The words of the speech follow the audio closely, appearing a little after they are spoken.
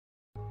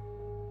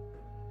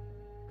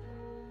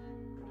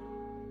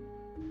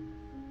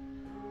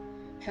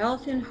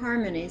Health in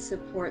Harmony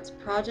supports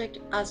Project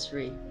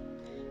ASRI,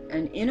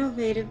 an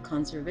innovative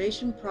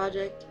conservation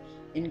project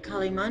in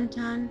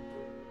Kalimantan,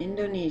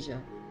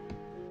 Indonesia.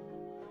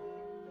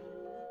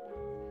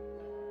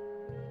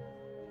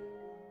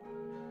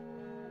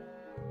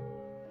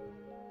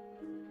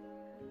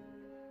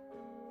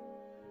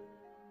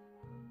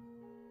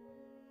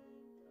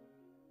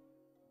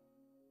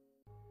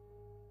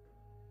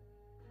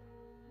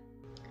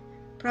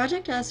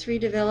 Project ASRI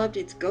developed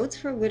its Goats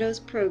for Widows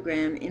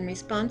program in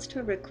response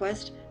to a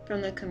request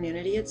from the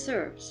community it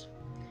serves.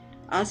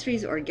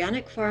 ASRI's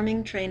organic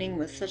farming training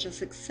was such a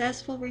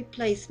successful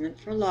replacement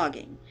for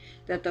logging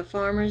that the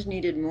farmers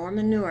needed more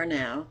manure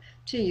now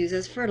to use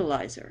as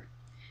fertilizer,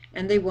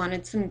 and they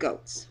wanted some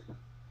goats.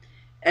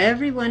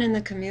 Everyone in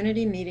the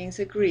community meetings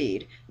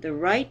agreed the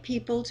right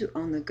people to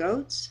own the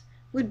goats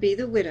would be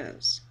the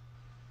widows.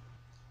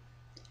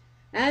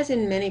 As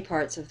in many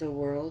parts of the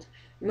world,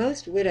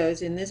 most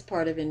widows in this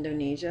part of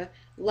Indonesia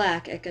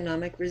lack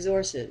economic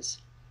resources.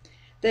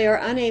 They are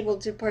unable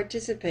to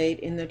participate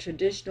in the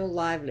traditional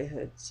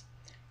livelihoods,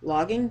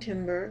 logging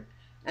timber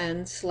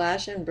and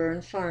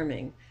slash-and-burn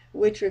farming,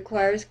 which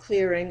requires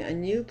clearing a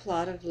new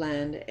plot of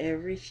land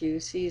every few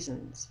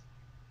seasons.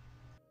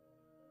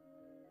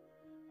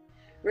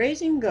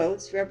 Raising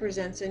goats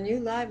represents a new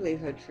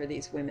livelihood for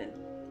these women.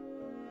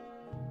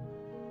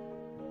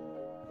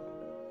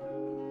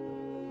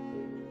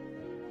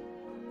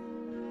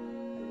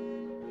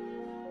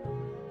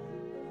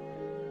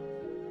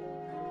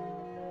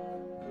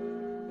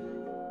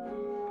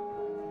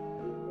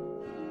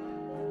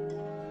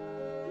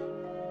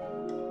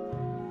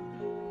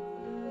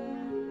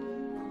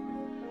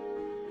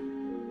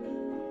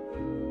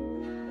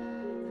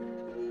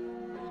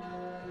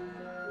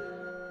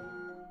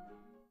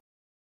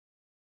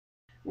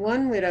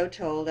 One widow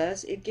told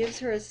us it gives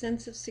her a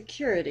sense of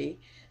security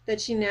that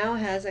she now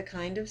has a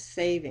kind of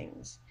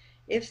savings.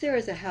 If there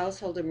is a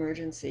household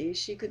emergency,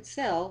 she could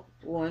sell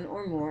one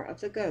or more of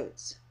the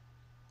goats.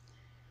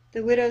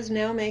 The widows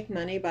now make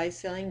money by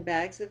selling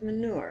bags of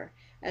manure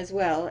as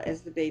well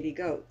as the baby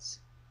goats.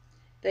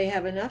 They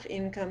have enough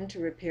income to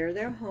repair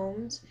their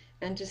homes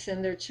and to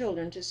send their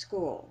children to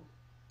school.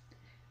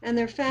 And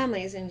their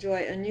families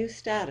enjoy a new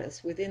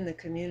status within the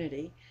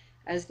community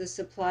as the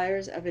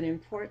suppliers of an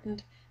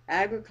important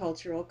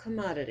agricultural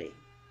commodity.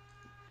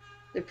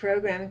 The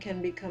program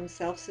can become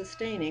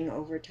self-sustaining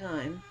over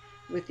time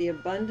with the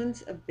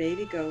abundance of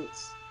baby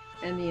goats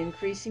and the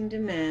increasing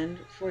demand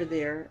for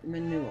their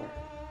manure.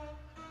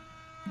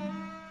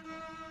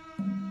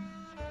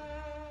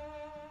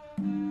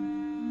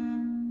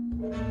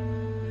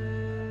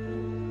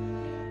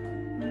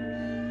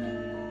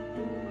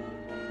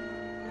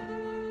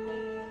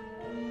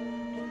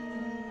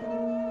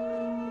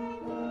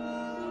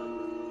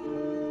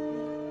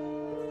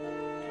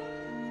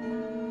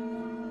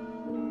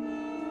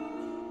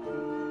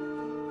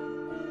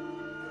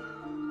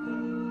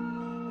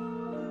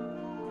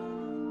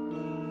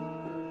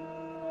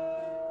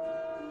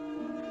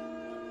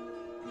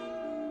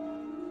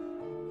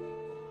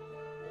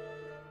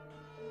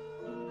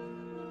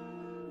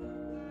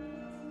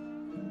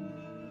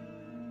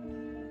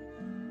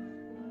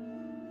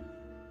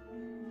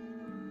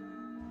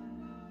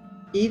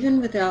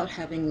 Even without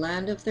having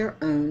land of their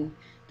own,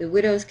 the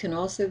widows can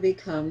also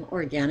become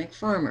organic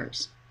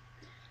farmers.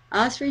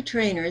 ASRI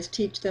trainers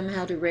teach them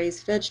how to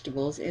raise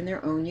vegetables in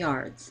their own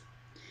yards.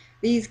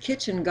 These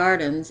kitchen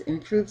gardens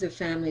improve the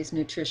family's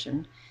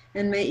nutrition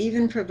and may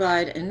even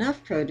provide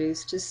enough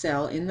produce to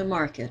sell in the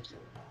market.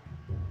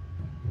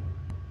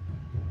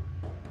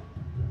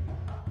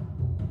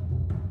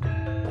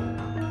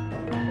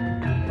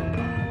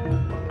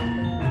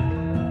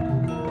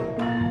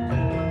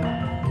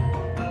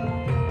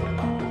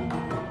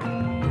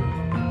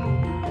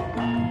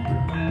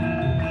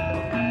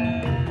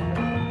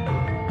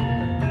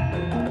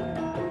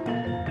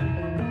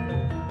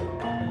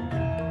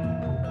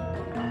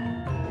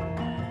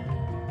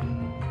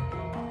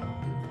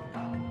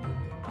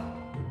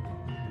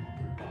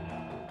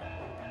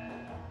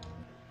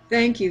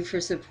 Thank you for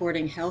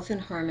supporting Health in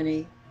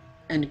Harmony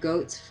and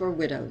Goats for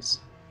Widows.